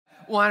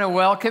want to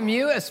welcome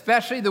you,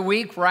 especially the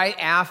week right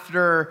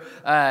after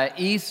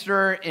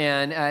Easter.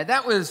 And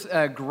that was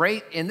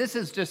great. And this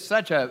is just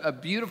such a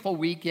beautiful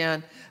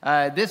weekend.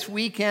 This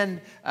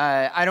weekend,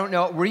 I don't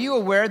know, were you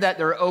aware that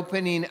they're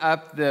opening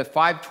up the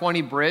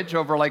 520 bridge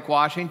over Lake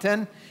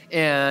Washington?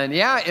 And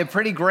yeah, it's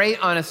pretty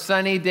great on a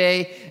sunny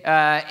day.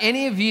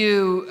 Any of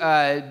you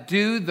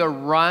do the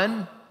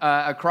run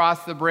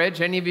across the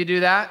bridge? Any of you do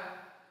that?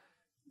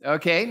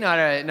 Okay, not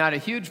a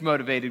huge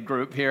motivated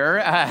group here.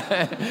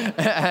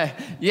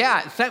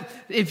 Yeah, so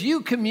if you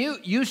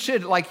commute, you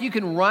should, you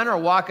can run or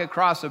walk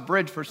across a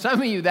bridge. For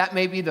some of you, that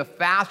may be the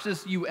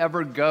fastest you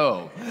ever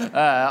go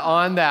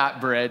on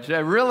that bridge. I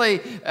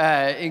really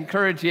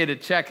encourage you to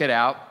check it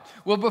out.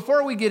 Well,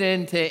 before we get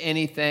into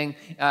anything,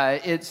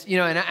 and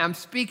I'm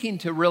speaking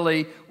to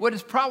really what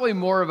is probably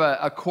more of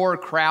a core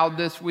crowd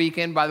this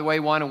weekend. By the way, I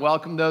want to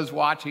welcome those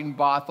watching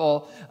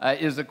Bothell,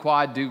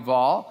 Issaquah,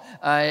 Duval.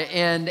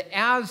 And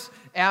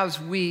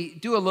as we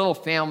do a little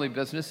family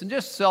business and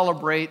just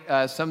celebrate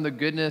some of the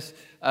goodness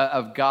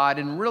of God,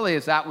 and really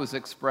as that was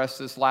expressed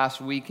this last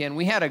weekend,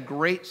 we had a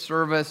great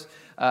service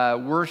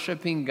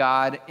worshiping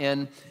God,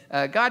 and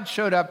God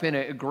showed up in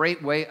a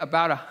great way.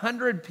 About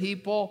 100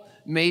 people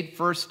made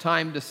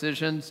first-time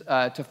decisions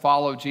to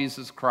follow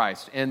Jesus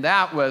Christ. And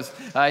that was,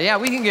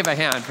 we can give a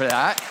hand for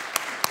that.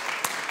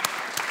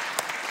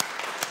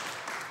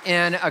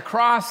 And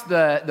across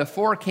the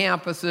 4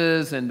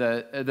 campuses and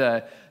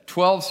the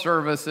 12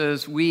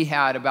 services, we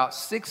had about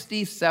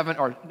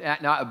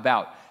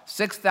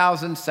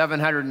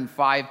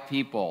 6,705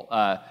 people.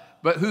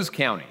 But who's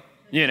counting?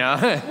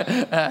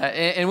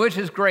 And which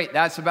is great.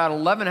 That's about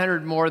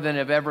 1,100 more than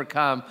have ever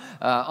come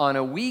on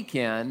a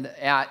weekend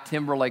at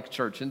Timberlake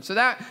Church. And so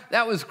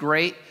that was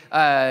great,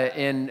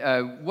 and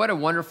what a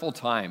wonderful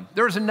time.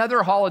 There's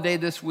another holiday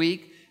this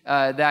week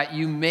that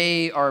you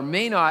may or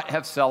may not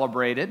have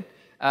celebrated.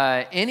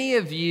 Any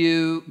of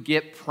you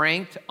get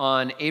pranked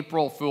on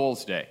April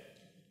Fool's Day?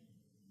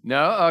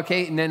 No?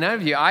 Okay, none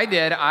of you. I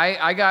did.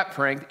 I got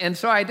pranked. And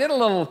so I did a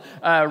little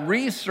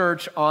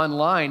research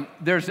online.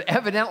 There's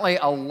evidently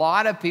a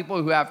lot of people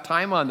who have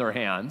time on their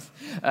hands.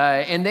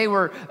 And they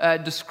were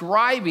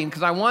describing,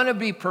 because I want to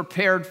be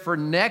prepared for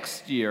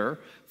next year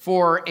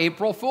for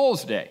April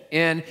Fool's Day.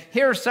 And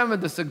here are some of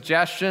the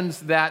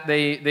suggestions that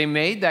they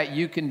made that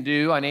you can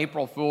do on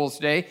April Fool's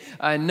Day.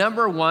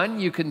 Number 1,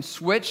 you can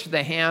switch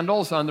the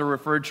handles on the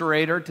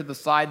refrigerator to the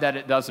side that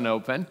it doesn't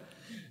open.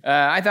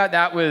 I thought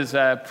that was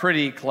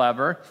pretty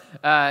clever.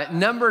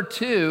 Number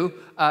 2,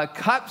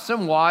 cup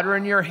some water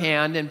in your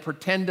hand and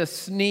pretend to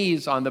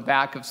sneeze on the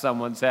back of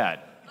someone's head.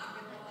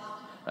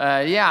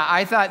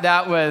 I thought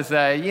that was,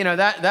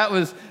 that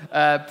was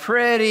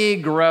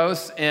pretty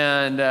gross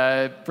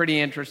and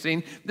pretty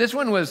interesting. This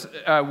one was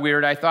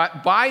weird, I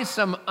thought. Buy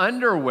some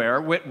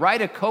underwear,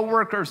 write a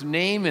coworker's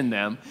name in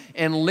them,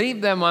 and leave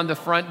them on the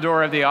front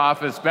door of the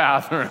office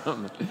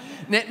bathroom.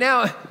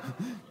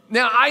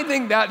 Now, I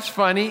think that's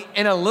funny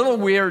and a little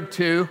weird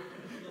too,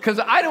 because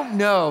I don't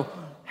know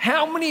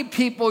how many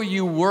people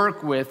you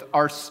work with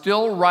are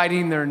still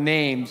writing their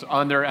names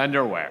on their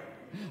underwear.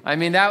 I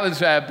mean, that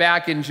was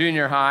back in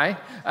junior high.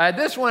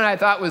 This one I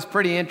thought was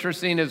pretty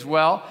interesting as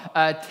well.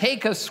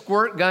 Take a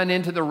squirt gun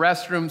into the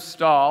restroom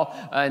stall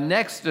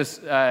next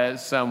to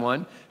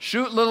someone,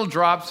 shoot little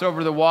drops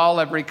over the wall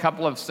every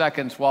couple of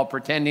seconds while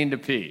pretending to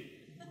pee.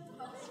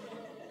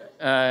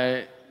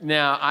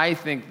 Now, I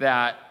think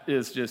that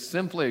is just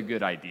simply a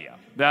good idea.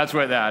 That's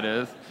what that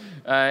is.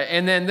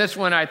 And then this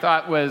one I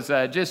thought was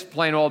just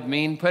plain old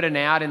mean. Put an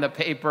ad in the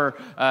paper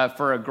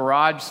for a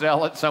garage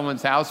sale at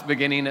someone's house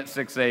beginning at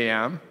 6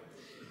 a.m.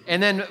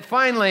 And then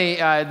finally,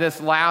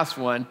 this last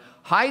one,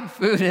 hide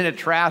food in a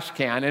trash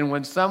can, and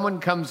when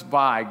someone comes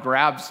by,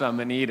 grab some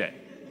and eat it.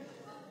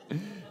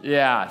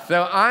 Yeah,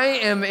 so I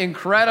am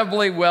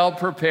incredibly well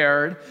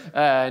prepared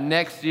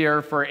next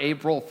year for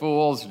April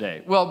Fool's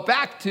Day. Well,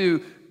 back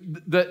to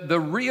the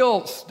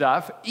real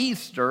stuff,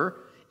 Easter.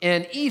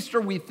 And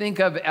Easter we think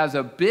of as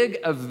a big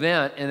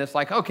event, and it's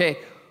like, okay,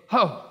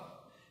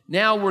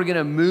 now we're going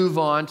to move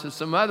on to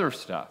some other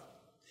stuff.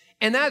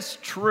 And that's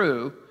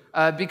true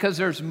because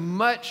there's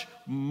much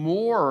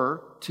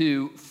more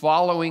to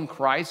following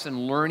Christ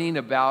and learning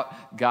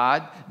about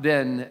God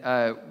than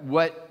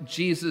what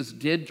Jesus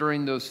did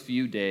during those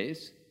few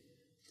days.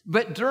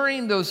 But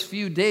during those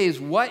few days,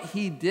 what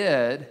he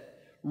did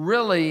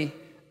really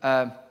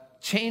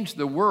change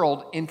the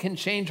world and can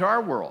change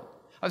our world.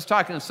 I was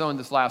talking to someone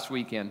this last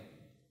weekend,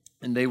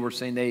 and they were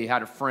saying they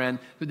had a friend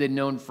who they'd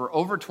known for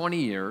over 20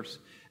 years,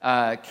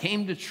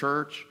 came to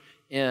church,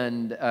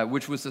 and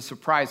which was a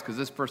surprise because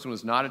this person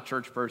was not a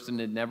church person,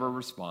 had never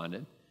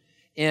responded,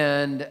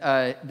 and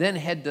then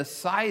had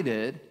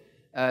decided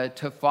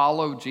to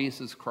follow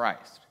Jesus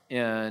Christ.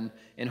 And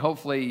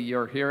hopefully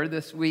you're here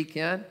this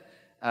weekend.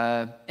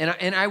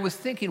 And I was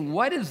thinking,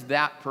 what is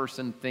that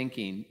person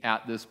thinking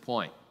at this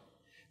point?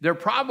 They're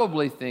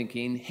probably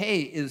thinking,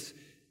 hey, is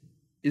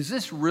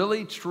this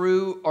really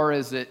true, or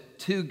is it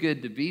too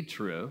good to be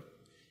true?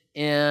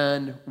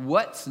 And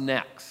what's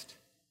next?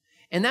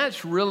 And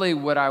that's really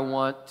what I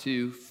want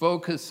to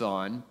focus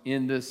on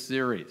in this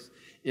series,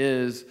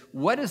 is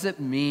what does it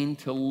mean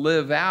to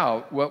live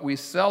out what we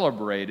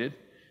celebrated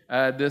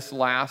this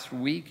last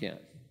weekend?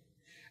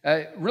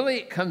 Really,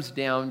 it comes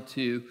down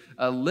to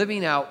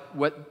living out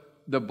what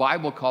the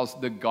Bible calls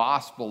the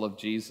gospel of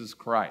Jesus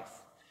Christ.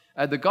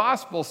 The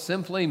gospel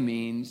simply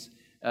means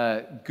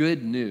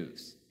good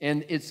news.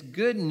 And it's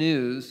good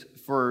news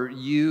for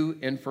you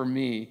and for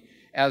me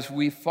as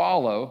we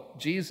follow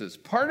Jesus.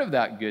 Part of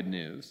that good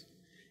news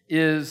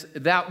is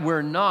that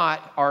we're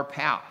not our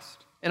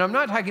past. And I'm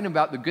not talking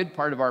about the good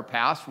part of our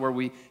past where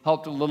we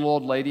helped a little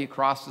old lady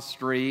across the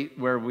street,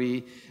 where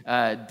we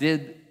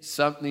did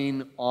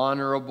something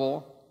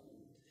honorable,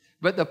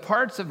 but the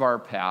parts of our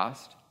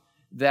past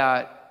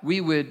that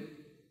we would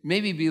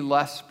maybe be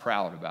less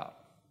proud about,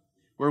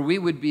 where we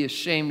would be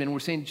ashamed. And we're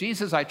saying,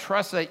 Jesus, I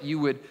trust that you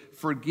would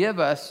forgive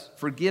us,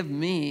 forgive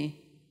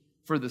me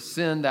for the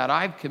sin that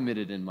I've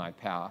committed in my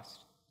past,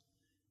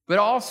 but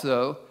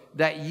also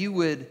that you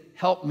would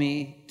help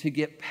me to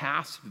get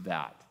past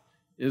that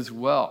as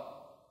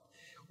well.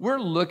 We're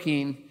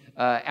looking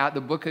at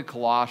the book of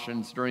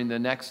Colossians during the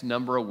next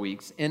number of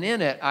weeks, and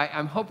in it,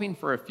 I'm hoping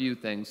for a few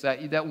things.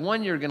 That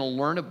one, you're going to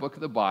learn a book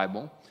of the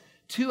Bible.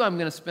 Two, I'm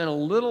going to spend a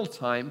little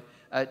time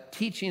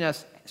teaching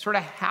us sort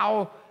of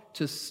how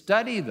to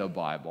study the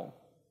Bible,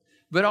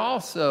 but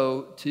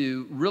also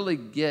to really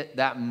get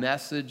that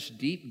message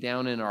deep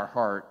down in our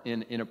heart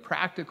in a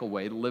practical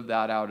way, to live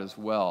that out as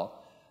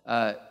well.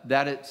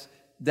 That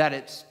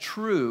it's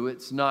true,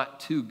 it's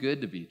not too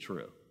good to be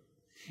true.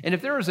 And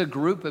if there was a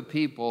group of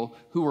people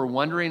who were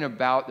wondering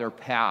about their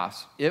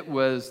past, it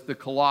was the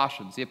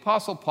Colossians. The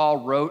Apostle Paul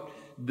wrote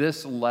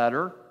this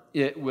letter.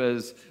 It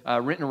was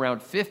written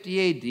around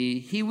 50 AD.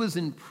 He was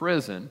in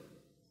prison,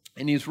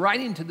 and he's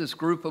writing to this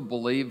group of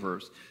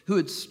believers who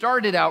had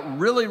started out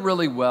really,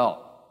 really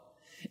well.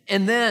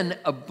 And then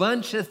a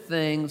bunch of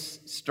things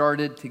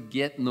started to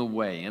get in the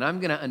way. And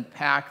I'm going to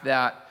unpack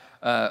that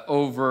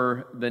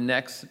over the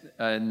next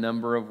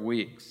number of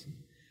weeks.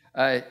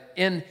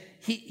 And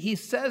he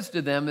says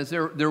to them, as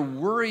they're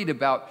worried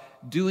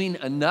about doing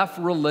enough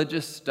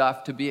religious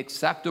stuff to be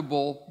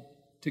acceptable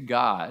to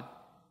God,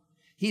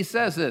 he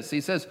says this.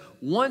 He says,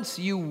 once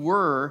you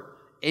were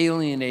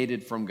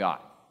alienated from God.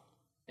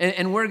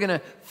 And we're going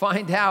to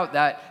find out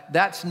that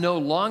that's no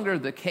longer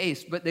the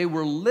case, but they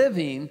were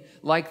living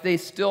like they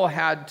still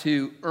had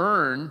to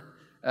earn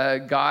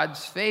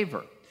God's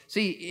favor.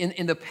 See,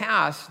 in the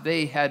past,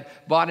 they had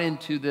bought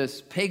into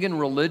this pagan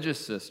religious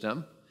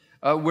system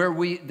where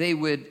they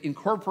would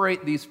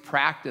incorporate these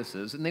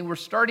practices, and they were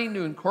starting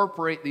to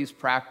incorporate these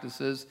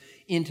practices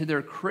into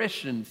their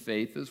Christian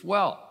faith as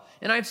well.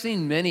 And I've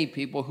seen many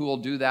people who will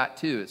do that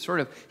too. It's sort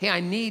of, hey,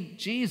 I need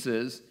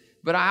Jesus,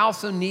 but I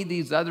also need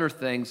these other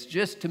things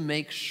just to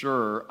make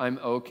sure I'm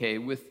okay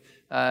with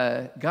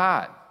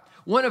God.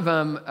 One of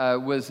them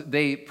was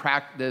they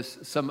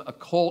practiced some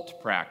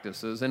occult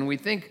practices. And we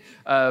think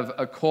of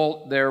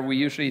occult there, we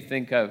usually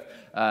think of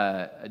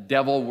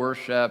devil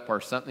worship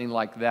or something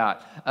like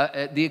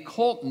that. The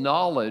occult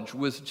knowledge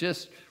was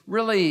just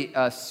really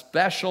a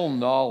special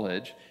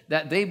knowledge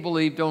that they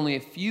believed only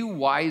a few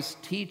wise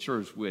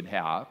teachers would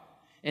have,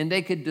 and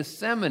they could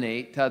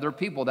disseminate to other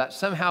people, that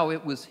somehow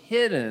it was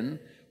hidden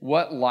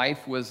what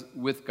life was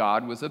with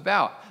God was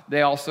about.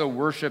 They also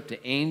worshiped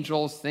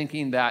angels,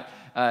 thinking that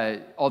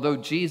although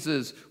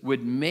Jesus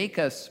would make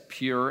us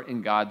pure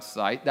in God's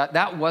sight,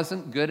 that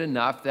wasn't good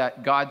enough,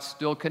 that God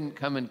still couldn't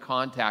come in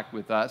contact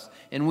with us,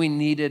 and we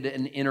needed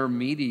an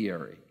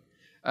intermediary.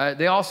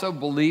 They also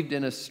believed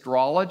in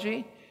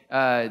astrology.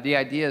 The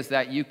idea is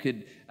that you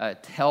could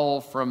tell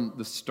from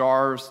the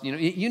stars.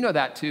 You know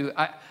that too.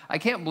 I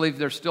can't believe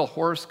there's still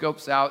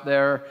horoscopes out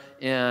there.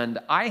 And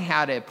I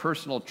had a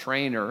personal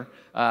trainer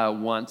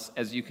once.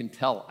 As you can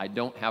tell, I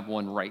don't have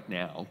one right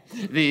now.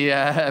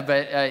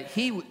 But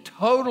he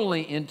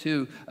totally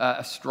into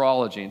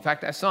astrology. In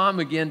fact, I saw him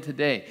again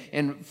today.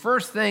 And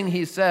first thing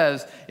he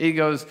says, he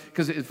goes,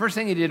 because the first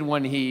thing he did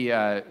when he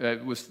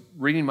was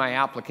reading my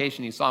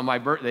application, he saw my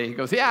birthday. He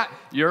goes, "Yeah,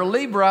 you're a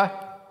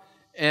Libra."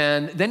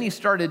 And then he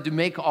started to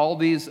make all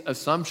these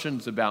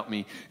assumptions about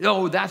me.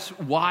 Oh, that's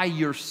why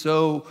you're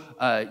so,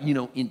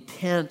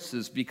 intense,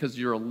 is because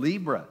you're a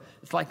Libra.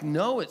 It's like,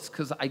 no, it's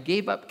because I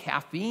gave up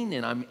caffeine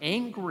and I'm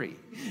angry,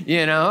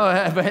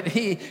 But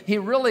he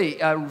really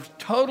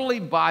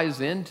totally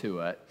buys into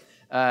it,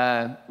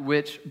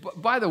 which,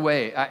 by the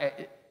way,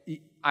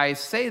 I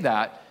say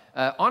that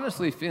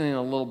honestly feeling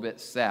a little bit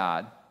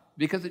sad,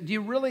 because do you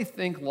really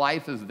think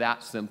life is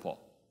that simple?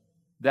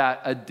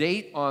 That a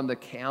date on the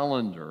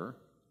calendar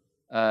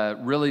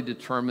really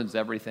determines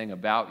everything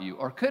about you?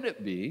 Or could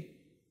it be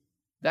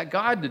that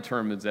God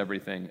determines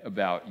everything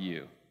about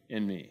you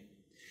and me?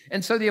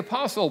 And so the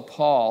Apostle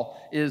Paul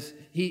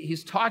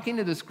he's talking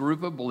to this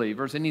group of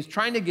believers, and he's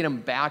trying to get them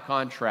back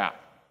on track.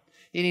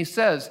 And he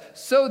says,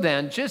 so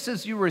then, just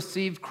as you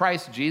received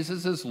Christ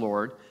Jesus as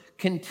Lord,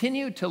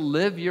 continue to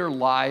live your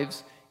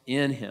lives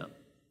in him.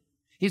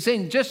 He's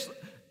saying, just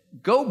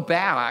go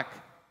back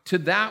to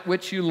that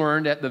which you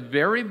learned at the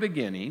very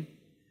beginning,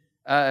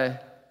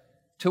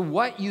 to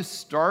what you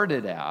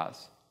started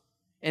as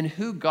and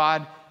who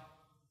God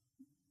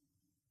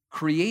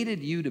created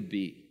you to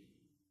be.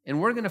 And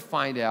we're going to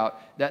find out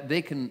that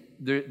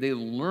they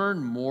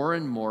learn more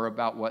and more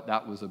about what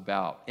that was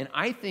about. And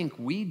I think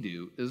we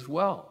do as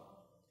well.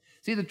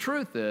 See, the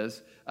truth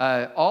is,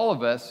 all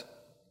of us,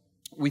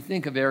 we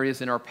think of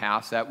areas in our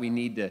past that we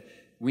need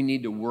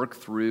to work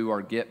through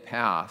or get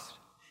past.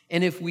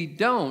 And if we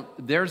don't,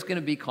 there's going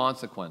to be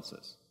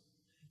consequences.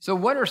 So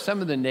what are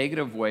some of the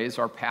negative ways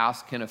our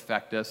past can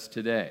affect us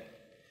today?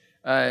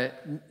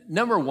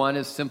 Number one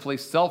is simply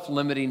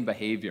self-limiting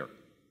behavior.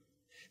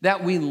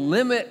 That we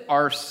limit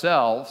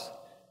ourselves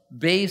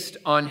based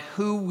on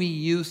who we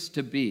used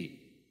to be.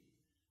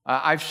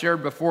 I've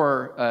shared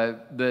before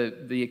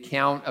the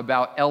account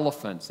about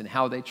elephants and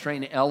how they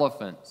train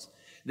elephants.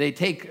 They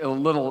take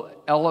little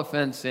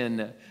elephants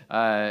and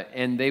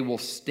they will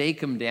stake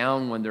them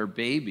down when they're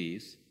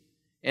babies.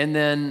 And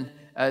then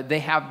they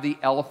have the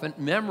elephant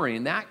memory,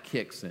 and that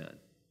kicks in.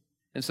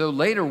 And so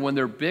later, when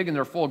they're big and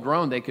they're full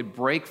grown, they could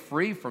break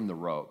free from the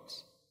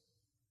ropes.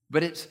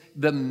 But it's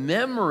the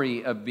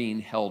memory of being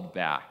held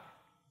back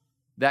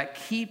that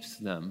keeps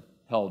them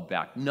held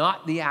back,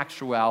 not the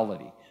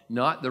actuality,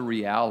 not the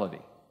reality.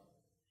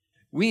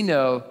 We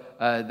know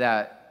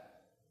that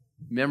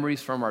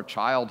memories from our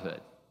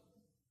childhood,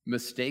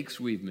 mistakes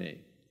we've made,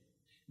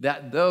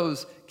 that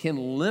those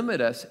can limit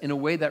us in a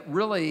way that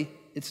really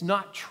it's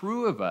not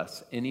true of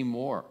us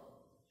anymore.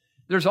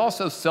 There's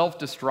also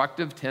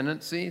self-destructive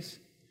tendencies,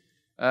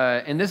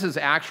 and this is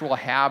actual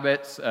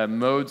habits,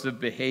 modes of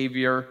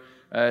behavior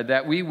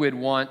that we would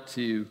want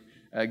to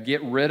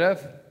get rid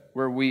of,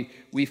 where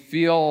we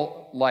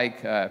feel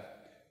like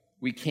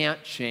we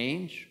can't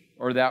change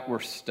or that we're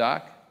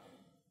stuck.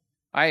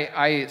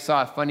 I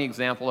saw a funny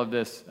example of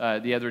this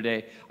the other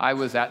day. I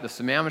was at the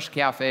Sammamish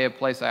Cafe, a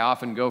place I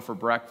often go for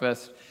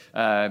breakfast.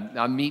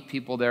 I meet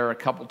people there a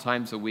couple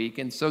times a week.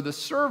 And so the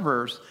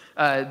servers,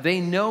 they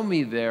know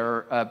me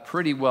there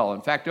pretty well.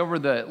 In fact, over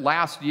the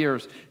last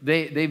years,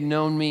 they've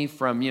known me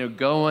from,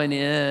 going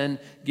in,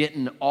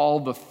 getting all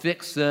the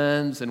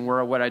fixins and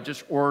what I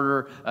just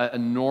order a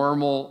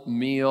normal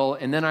meal.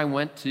 And then I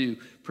went to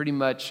pretty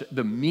much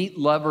the meat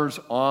lover's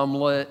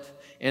omelet,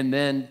 and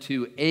then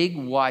to egg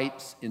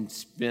whites and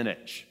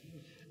spinach.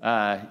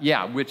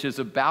 Which is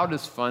about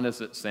as fun as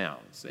it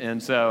sounds.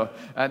 And so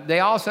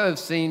they also have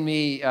seen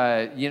me,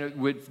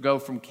 would go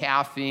from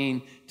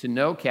caffeine to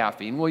no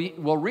caffeine.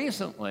 Well,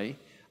 recently,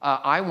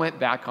 I went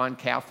back on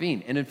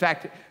caffeine. And in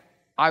fact,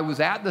 I was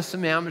at the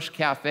Sammamish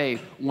Cafe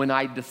when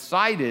I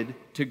decided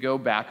to go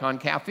back on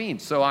caffeine.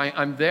 So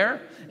I'm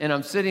there, and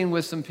I'm sitting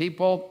with some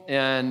people,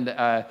 and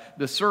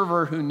the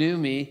server who knew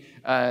me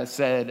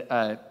said,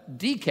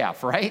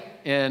 decaf, right?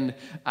 And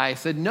I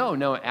said,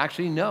 no,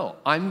 actually, no.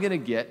 I'm going to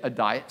get a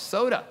diet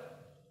soda.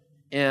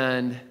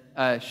 And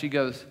she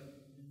goes,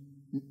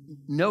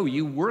 no,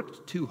 you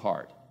worked too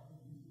hard.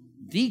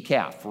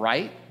 Decaf,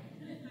 right?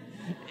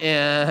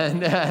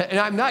 And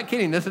I'm not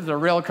kidding. This is a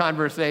real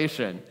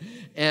conversation.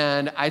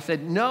 And I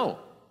said, no,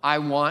 I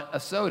want a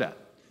soda.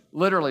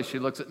 Literally, she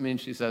looks at me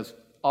and she says,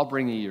 I'll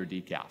bring you your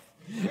decaf.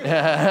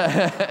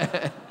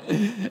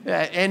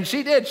 And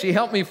she did. She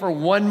helped me for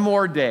one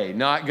more day,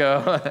 not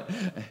go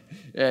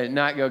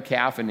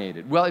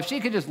caffeinated. Well, if she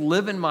could just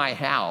live in my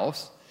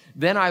house,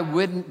 then I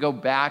wouldn't go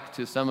back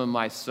to some of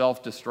my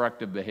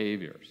self-destructive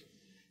behaviors.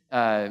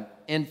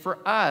 And for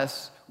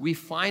us, we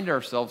find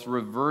ourselves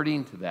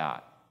reverting to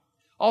that.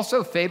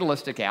 Also,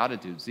 fatalistic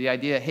attitudes. The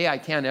idea, hey, I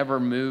can't ever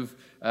move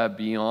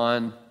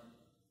beyond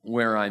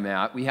where I'm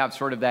at. We have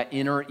sort of that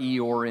inner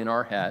Eeyore in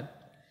our head.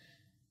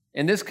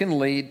 And this can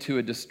lead to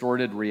a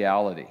distorted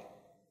reality.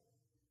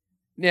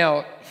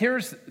 Now,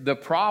 here's the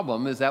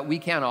problem, is that we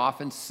can't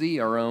often see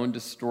our own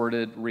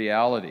distorted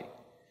reality.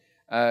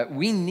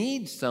 We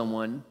need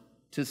someone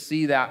to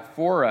see that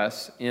for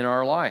us in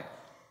our life.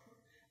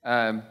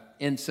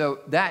 And so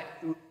that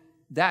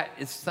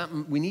is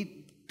something, we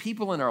need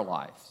people in our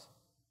lives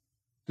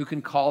who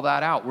can call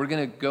that out. We're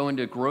going to go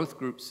into growth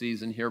group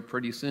season here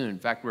pretty soon. In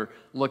fact, we're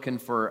looking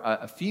for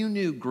a few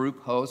new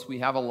group hosts. We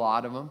have a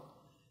lot of them.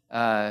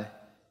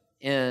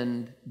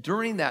 And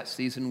during that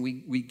season,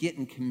 we get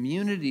in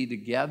community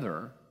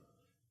together,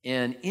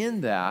 and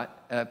in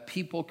that,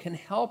 people can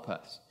help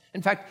us.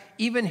 In fact,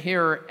 even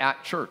here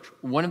at church,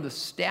 one of the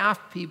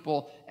staff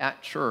people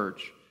at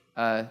church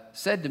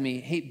said to me,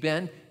 hey,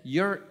 Ben,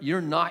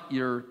 you're not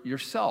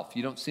yourself.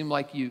 You don't seem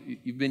like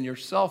you've been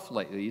yourself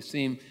lately. You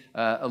seem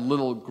a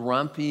little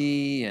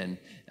grumpy and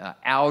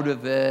out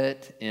of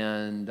it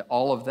and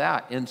all of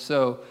that. And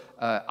so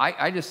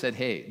I just said,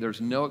 hey,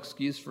 there's no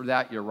excuse for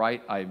that. You're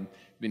right. I've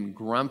been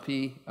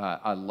grumpy.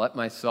 I let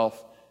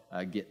myself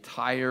get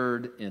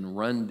tired and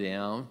run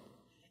down.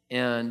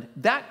 And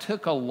that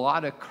took a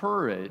lot of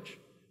courage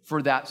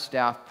for that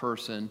staff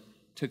person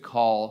to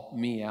call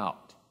me out.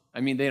 I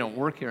mean, they don't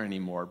work here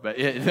anymore, but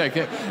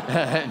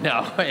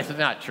no, it's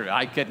not true.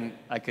 I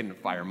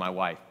couldn't fire my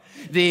wife.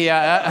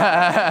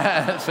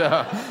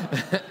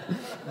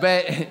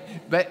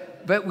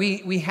 But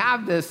we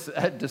have this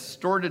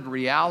distorted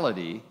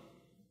reality,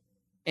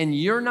 and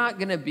you're not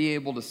going to be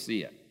able to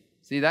see it.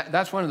 See,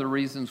 that's one of the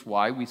reasons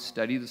why we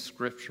study the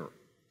Scripture,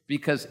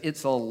 because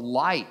it's a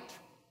light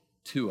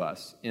to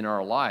us in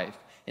our life,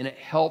 and it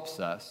helps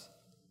us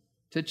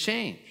to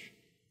change.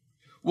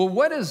 Well,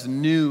 what does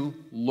new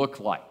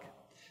look like?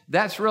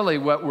 That's really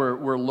what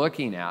we're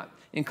looking at.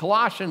 In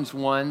Colossians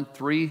 1,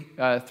 3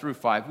 through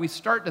 5, we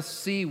start to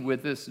see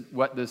what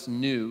this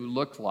new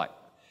looked like.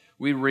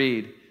 We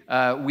read,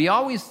 we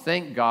always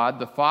thank God,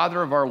 the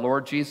Father of our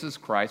Lord Jesus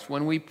Christ,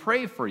 when we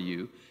pray for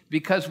you,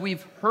 because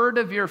we've heard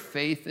of your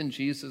faith in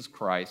Jesus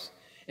Christ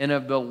and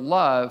of the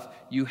love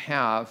you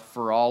have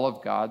for all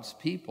of God's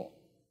people.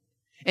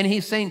 And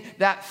he's saying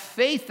that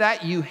faith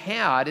that you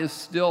had is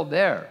still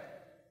there.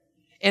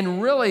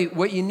 And really,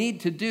 what you need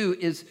to do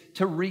is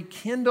to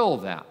rekindle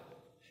that,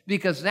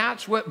 because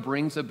that's what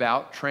brings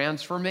about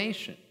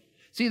transformation.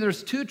 See,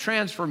 there's two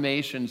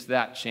transformations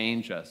that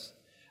change us.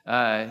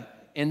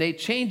 And they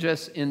change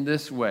us in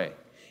this way,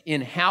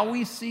 in how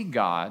we see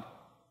God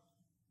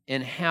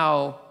and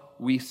how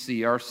we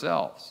see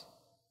ourselves.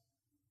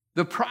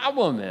 The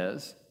problem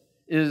is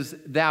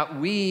that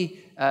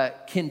we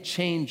can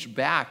change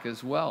back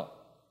as well.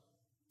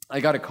 I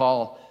got a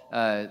call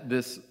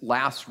this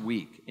last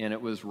week, and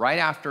it was right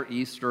after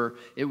Easter.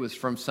 It was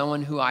from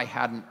someone who I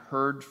hadn't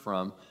heard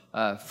from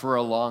for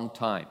a long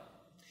time.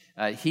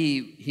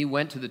 He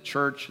went to the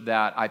church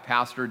that I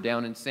pastored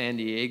down in San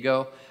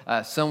Diego,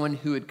 someone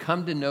who had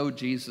come to know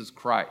Jesus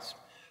Christ.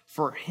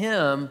 For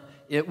him,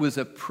 it was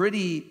a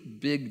pretty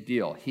big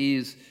deal.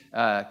 He's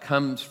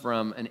comes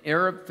from an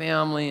Arab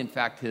family. In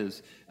fact,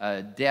 his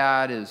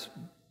dad is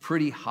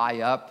pretty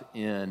high up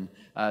in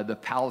the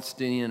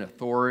Palestinian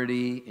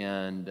Authority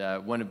and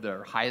one of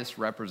their highest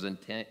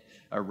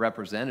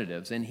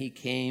representatives, and he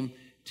came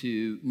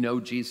to know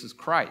Jesus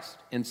Christ.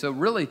 And so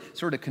really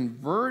sort of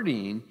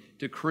converting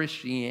to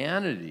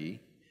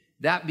Christianity,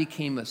 that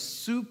became a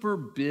super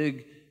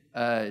big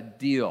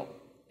deal.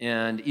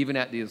 And even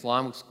at the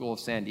Islamic School of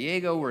San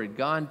Diego, where he'd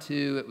gone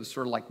to, it was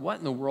sort of like, what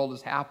in the world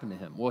has happened to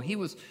him? Well, he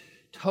was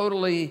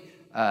totally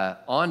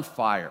on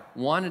fire,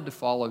 wanted to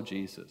follow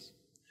Jesus.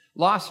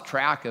 Lost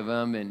track of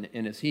him,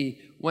 and as he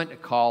went to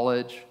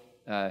college,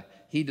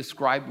 he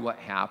described what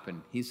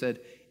happened. He said,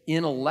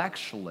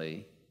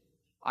 intellectually,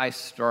 I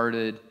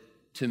started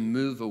to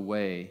move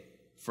away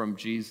from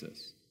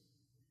Jesus.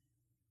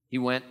 He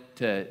went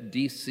to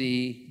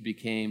D.C.,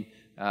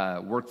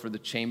 worked for the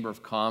Chamber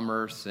of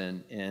Commerce,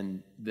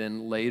 and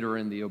then later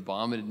in the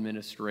Obama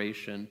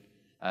administration,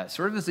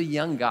 sort of as a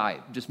young guy,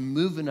 just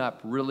moving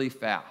up really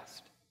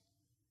fast.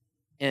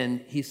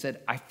 And he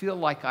said, I feel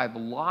like I've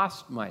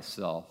lost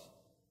myself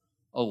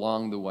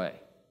along the way.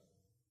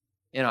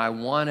 And I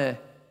want to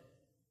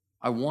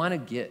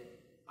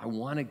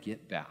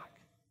get back.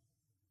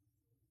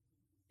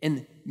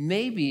 And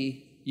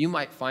maybe you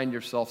might find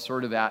yourself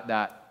sort of at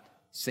that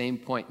same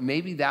point.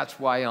 Maybe that's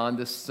why on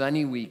this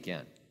sunny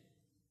weekend,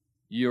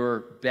 you're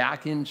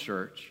back in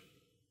church,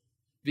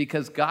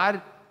 because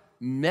God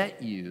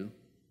met you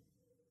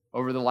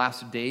over the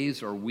last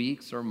days or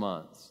weeks or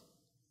months.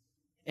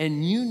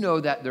 And you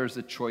know that there's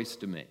a choice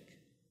to make.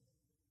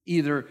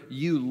 Either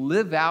you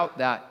live out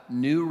that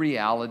new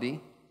reality,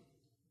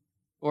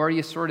 or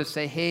you sort of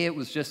say, hey, it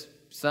was just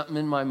something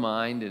in my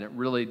mind and it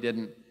really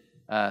didn't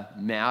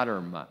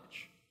matter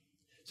much.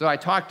 So I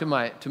talked to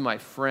my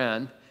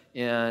friend,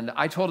 and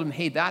I told him,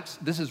 hey,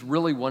 this is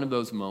really one of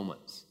those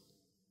moments.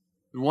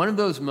 One of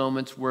those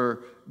moments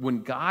where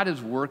when God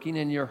is working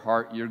in your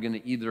heart, you're going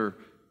to either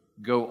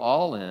go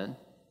all in,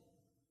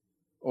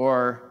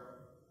 or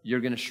you're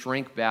going to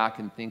shrink back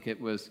and think it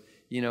was,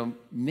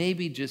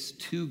 maybe just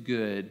too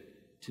good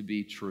to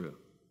be true.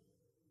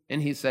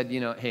 And he said,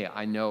 hey,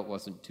 I know it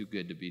wasn't too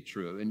good to be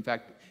true. In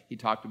fact, he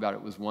talked about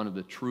it was one of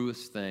the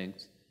truest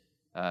things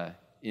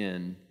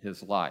in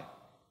his life.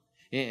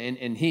 And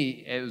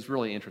it was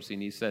really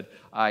interesting. He said,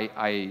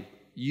 I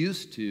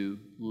used to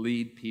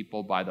lead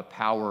people by the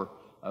power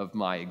of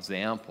my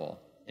example,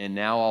 and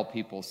now all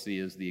people see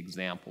is the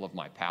example of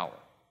my power.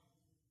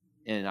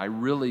 And I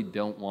really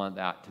don't want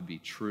that to be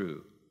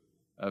true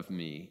of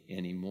me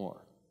anymore.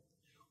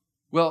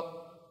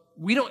 Well,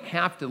 we don't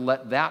have to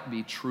let that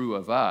be true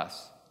of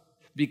us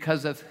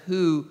because of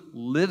who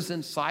lives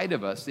inside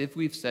of us if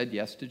we've said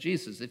yes to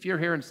Jesus. If you're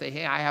here and say,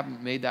 hey, I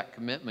haven't made that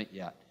commitment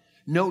yet,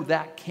 no,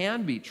 that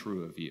can be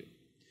true of you.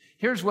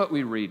 Here's what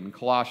we read in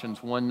Colossians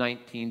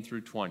 1:19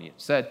 through 20. It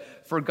said,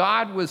 for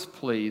God was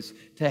pleased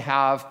to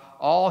have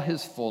all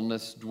his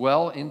fullness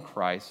dwell in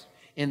Christ,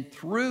 and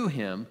through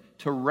him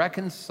to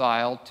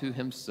reconcile to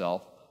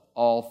himself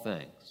all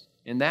things.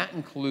 And that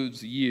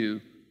includes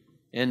you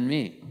and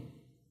me.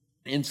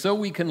 And so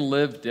we can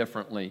live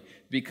differently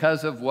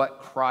because of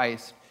what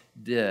Christ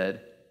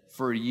did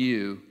for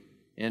you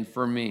and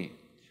for me.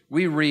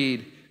 We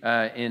read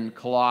in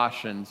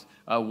Colossians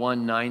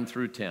 1:9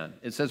 through 10.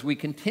 It says, we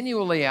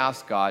continually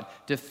ask God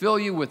to fill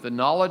you with the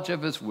knowledge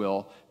of his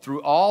will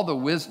through all the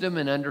wisdom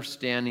and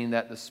understanding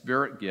that the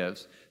Spirit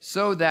gives,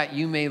 so that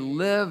you may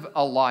live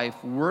a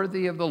life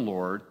worthy of the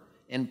Lord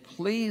and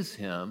please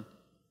him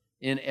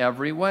in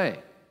every way.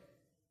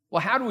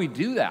 Well, how do we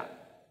do that?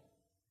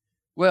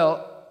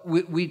 Well,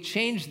 we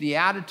change the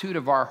attitude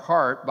of our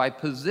heart by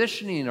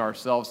positioning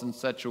ourselves in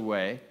such a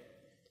way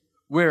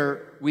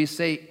where we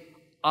say,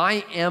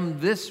 I am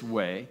this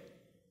way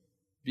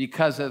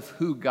because of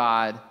who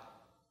God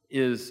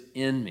is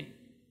in me.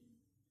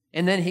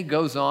 And then he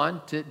goes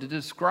on to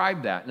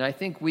describe that. And I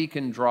think we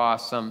can draw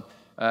some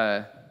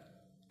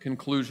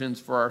conclusions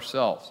for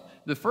ourselves.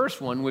 The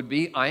first one would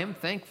be, I am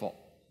thankful.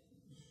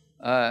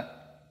 That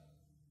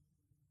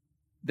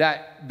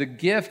the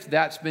gift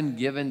that's been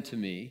given to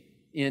me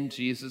in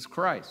Jesus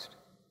Christ.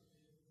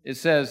 It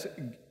says,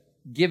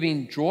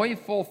 giving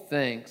joyful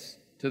thanks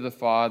to the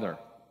Father.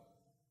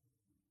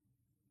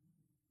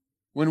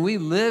 When we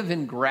live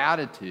in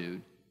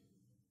gratitude,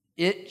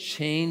 it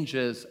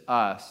changes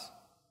us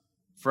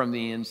from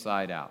the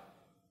inside out.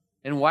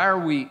 And why are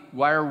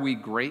we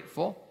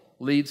grateful?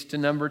 Leads to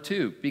number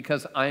 2,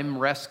 because I'm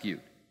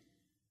rescued.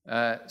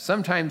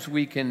 Sometimes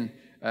we can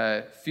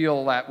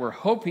feel that we're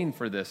hoping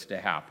for this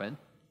to happen.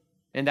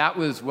 And that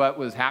was what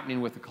was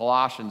happening with the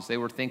Colossians. They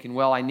were thinking,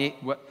 well,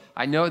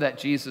 I know that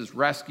Jesus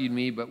rescued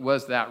me, but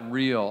was that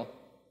real?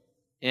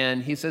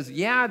 And he says,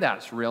 yeah,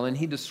 that's real. And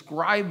he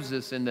describes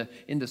this in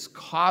this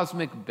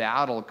cosmic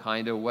battle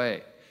kind of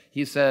way.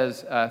 He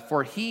says,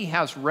 for he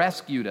has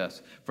rescued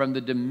us from the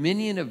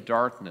dominion of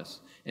darkness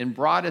and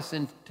brought us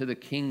into the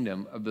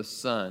kingdom of the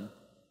Son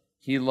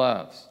he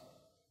loves.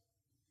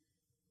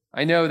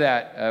 I know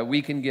that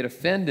we can get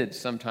offended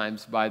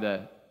sometimes by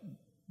the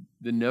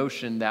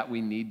notion that we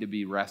need to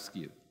be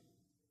rescued.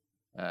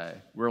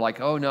 We're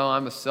like, oh no,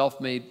 I'm a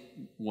self-made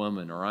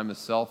woman or I'm a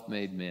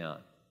self-made man.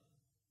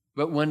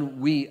 But when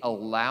we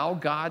allow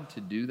God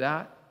to do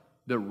that,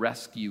 the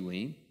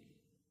rescuing,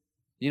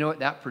 you know what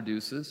that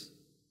produces?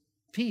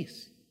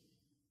 Peace.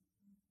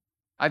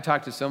 I've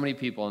talked to so many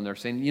people and they're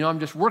saying,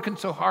 I'm just working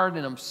so hard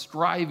and I'm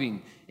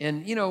striving.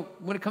 And,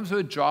 when it comes to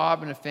a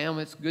job and a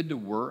family, it's good to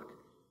work.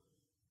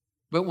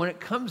 But when it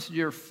comes to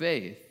your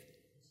faith,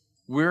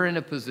 we're in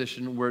a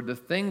position where the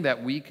thing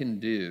that we can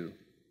do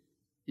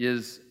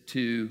is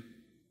to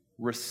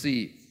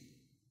receive.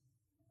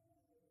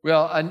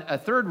 Well, a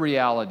third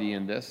reality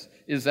in this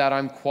is that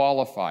I'm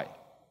qualified.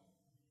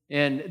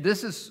 And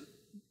this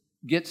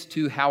gets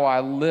to how I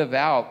live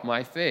out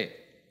my faith.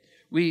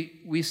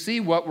 We see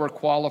what we're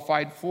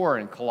qualified for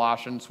in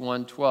Colossians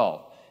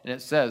 1:12. And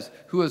it says,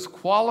 who has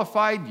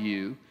qualified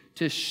you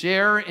to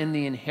share in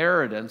the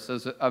inheritance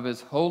of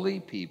his holy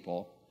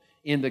people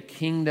in the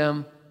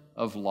kingdom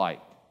of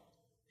light.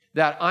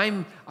 That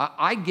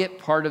I get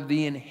part of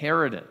the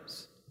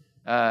inheritance.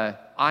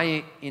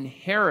 I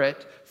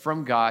inherit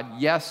from God,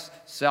 yes,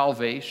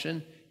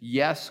 salvation,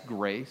 yes,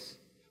 grace,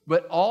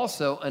 but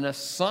also an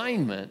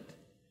assignment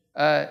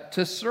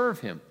to serve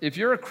him. If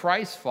you're a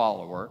Christ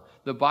follower,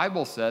 the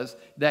Bible says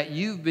that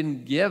you've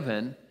been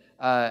given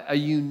a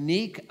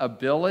unique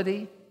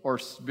ability or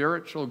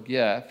spiritual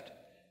gift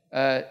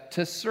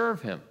to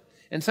serve him.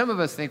 And some of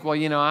us think, well,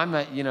 I'm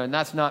not, and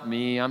that's not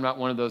me. I'm not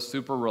one of those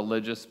super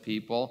religious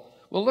people.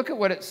 Well, look at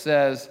what it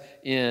says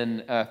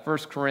in 1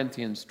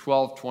 Corinthians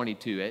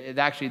 12:22.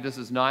 Actually, this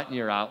is not in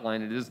your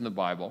outline. It is in the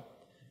Bible.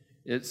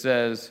 It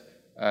says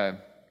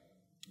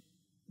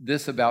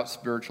this about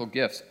spiritual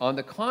gifts. On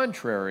the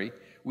contrary,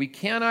 we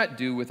cannot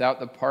do without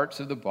the parts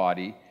of the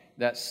body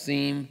that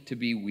seem to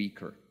be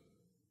weaker.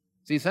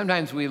 See,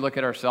 sometimes we look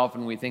at ourselves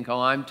and we think,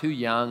 oh, I'm too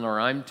young or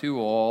I'm too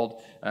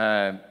old.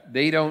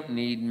 They don't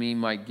need me.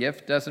 My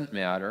gift doesn't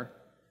matter.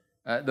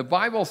 The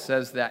Bible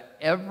says that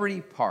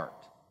every part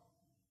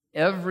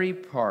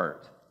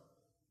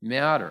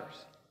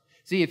matters.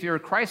 See, if you're a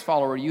Christ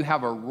follower, you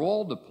have a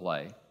role to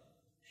play.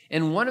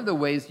 And one of the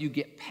ways you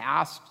get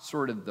past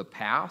sort of the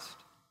past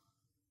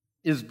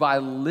is by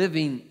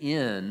living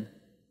in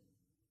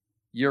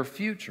your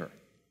future.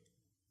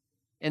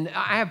 And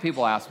I have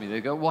people ask me, they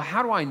go, well,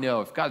 how do I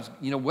know if God's,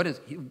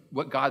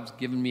 what God's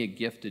given me a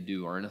gift to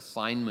do or an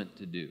assignment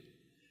to do?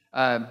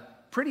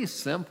 Pretty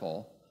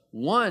simple.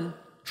 One,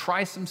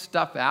 try some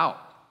stuff out.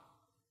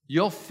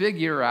 You'll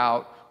figure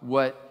out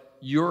what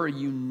you're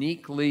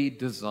uniquely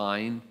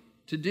designed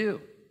to do.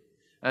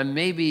 And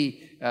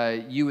maybe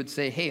you would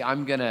say, hey,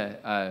 I'm going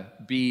to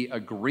be a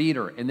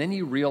greeter. And then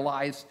you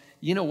realize,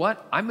 you know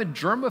what? I'm a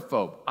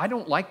germaphobe. I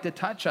don't like to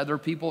touch other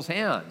people's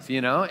hands,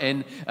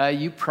 And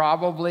you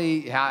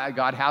probably,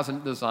 God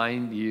hasn't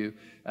designed you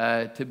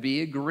to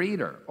be a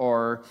greeter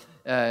or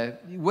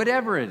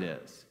whatever it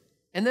is.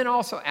 And then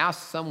also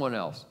ask someone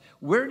else,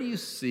 where do you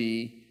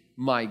see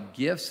my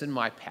gifts and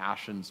my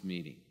passions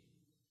meeting?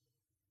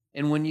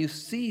 And when you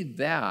see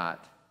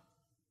that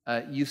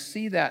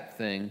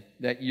thing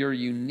that you're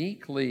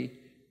uniquely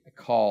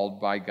called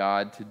by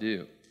God to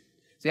do.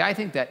 See, I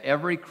think that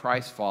every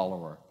Christ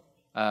follower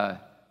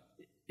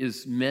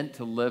is meant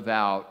to live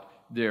out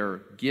their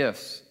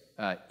gifts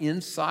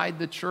inside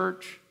the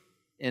church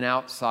and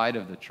outside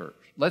of the church.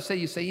 Let's say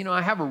you say,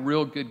 I have a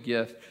real good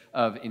gift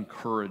of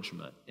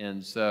encouragement,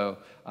 and so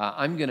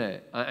I'm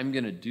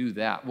gonna do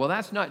that. Well,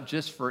 that's not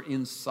just for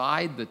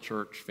inside the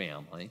church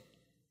family.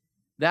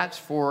 That's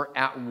for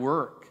at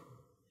work,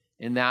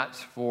 and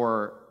that's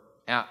for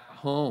at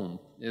home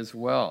as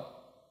well.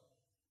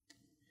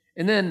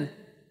 And then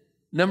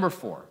number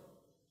 4,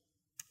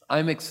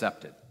 I'm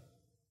accepted.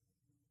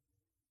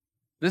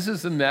 This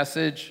is the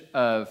message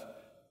of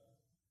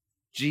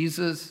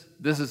Jesus.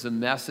 This is the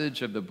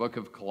message of the book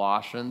of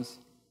Colossians.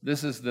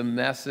 This is the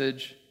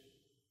message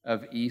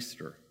of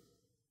Easter.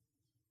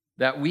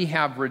 That we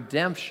have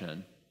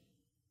redemption,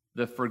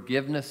 the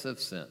forgiveness of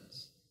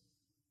sins.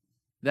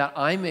 That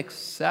I'm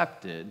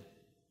accepted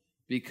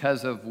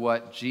because of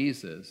what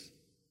Jesus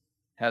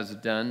has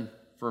done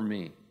for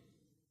me.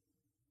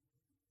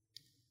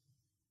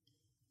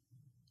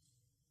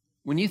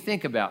 When you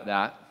think about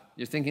that,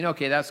 you're thinking,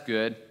 okay, that's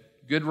good.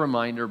 Good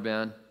reminder,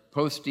 Ben.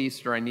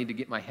 Post-Easter, I need to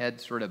get my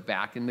head sort of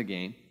back in the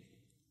game.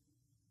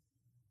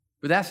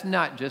 But that's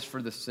not just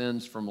for the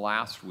sins from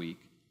last week.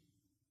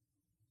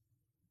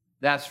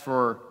 That's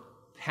for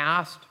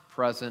past,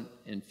 present,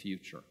 and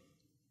future.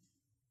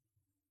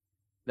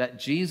 That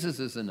Jesus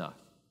is enough.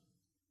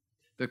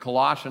 The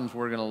Colossians,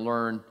 we're going to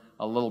learn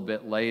a little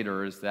bit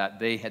later, is that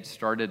they had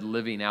started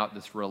living out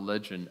this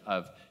religion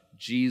of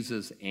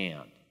Jesus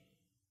and.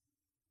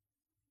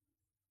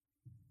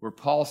 Where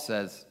Paul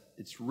says,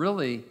 it's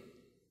really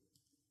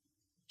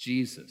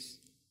Jesus.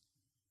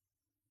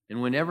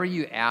 And whenever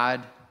you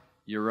add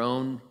your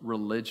own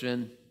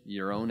religion,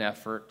 your own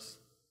efforts,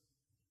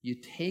 you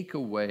take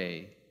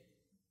away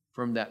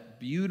from that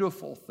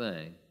beautiful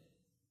thing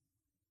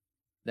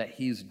that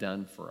he's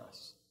done for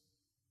us.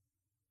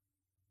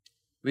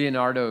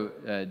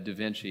 Leonardo da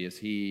Vinci, as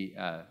he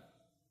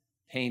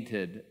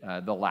painted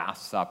The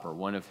Last Supper,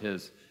 one of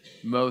his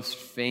most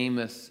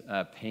famous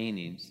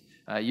paintings,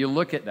 you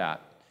look at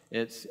that.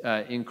 It's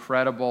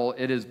incredible.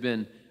 It has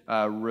been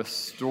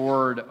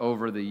restored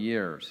over the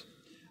years.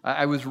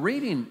 I was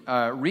reading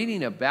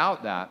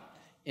about that,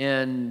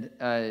 and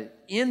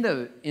in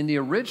the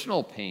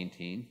original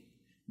painting,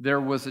 there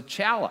was a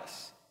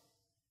chalice,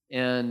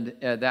 and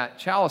that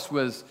chalice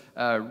was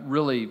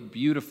really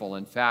beautiful.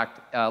 In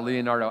fact,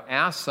 Leonardo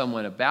asked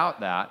someone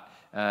about that,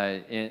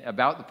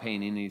 about the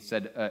painting, and he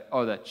said,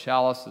 "Oh, that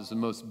chalice is the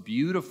most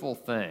beautiful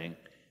thing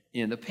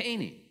in the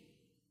painting,"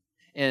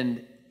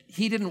 and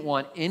he didn't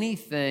want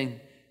anything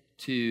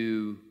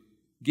to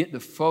get the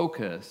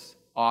focus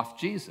off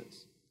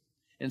Jesus.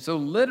 And so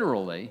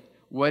literally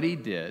what he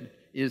did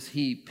is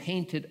he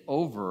painted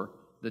over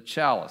the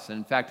chalice. And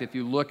in fact, if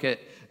you look at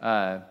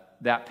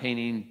that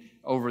painting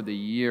over the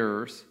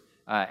years,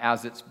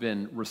 as it's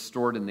been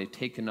restored and they've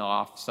taken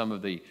off some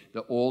of the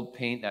old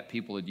paint that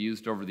people had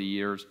used over the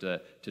years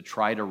to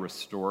try to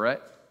restore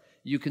it,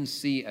 you can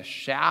see a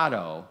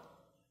shadow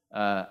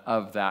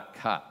of that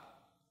cup.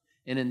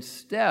 And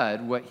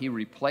instead, what he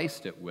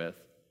replaced it with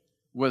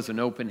was an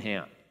open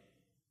hand.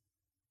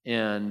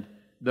 And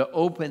the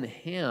open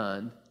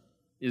hand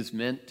is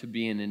meant to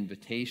be an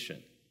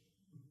invitation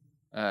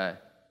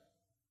that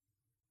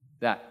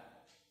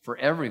for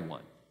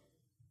everyone,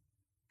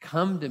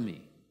 come to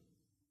me.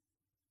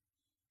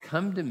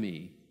 Come to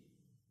me,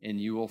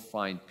 and you will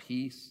find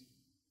peace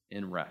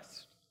and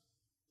rest.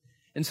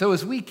 And so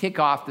as we kick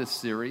off this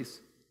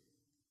series,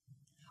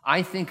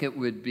 I think it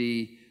would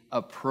be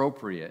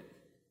appropriate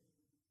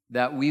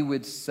that we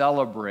would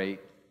celebrate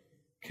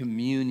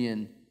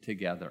communion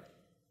together.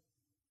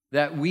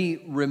 That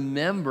we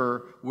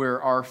remember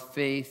where our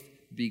faith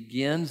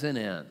begins and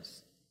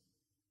ends.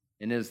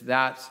 And as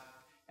that's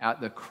at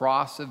the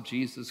cross of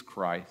Jesus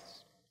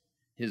Christ,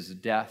 his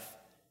death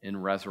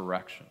and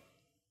resurrection.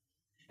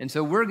 And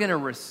so we're going to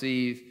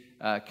receive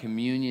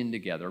communion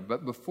together.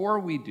 But before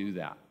we do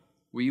that,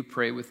 will you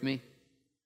pray with me?